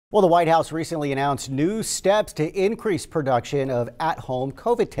Well, the White House recently announced new steps to increase production of at-home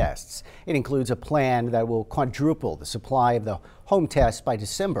COVID tests. It includes a plan that will quadruple the supply of the home tests by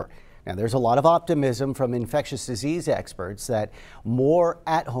December. Now, there's a lot of optimism from infectious disease experts that more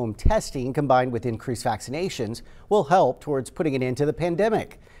at-home testing combined with increased vaccinations will help towards putting an end to the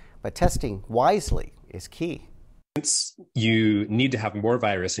pandemic. But testing wisely is key. Since you need to have more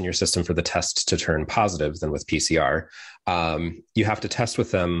virus in your system for the test to turn positive than with PCR, you have to test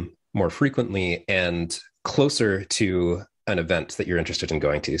with them more frequently and closer to an event that you're interested in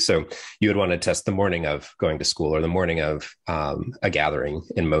going to. So you would want to test the morning of going to school or the morning of a gathering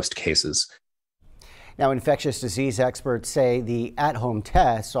in most cases. Now, infectious disease experts say the at-home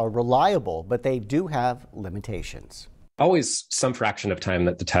tests are reliable, but they do have limitations. Always some fraction of time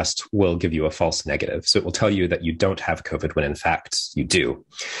that the test will give you a false negative. So it will tell you that you don't have COVID when in fact you do.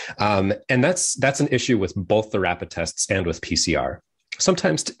 And that's an issue with both the rapid tests and with PCR,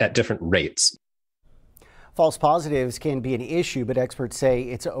 sometimes at different rates. False positives can be an issue, but experts say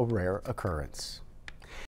it's a rare occurrence.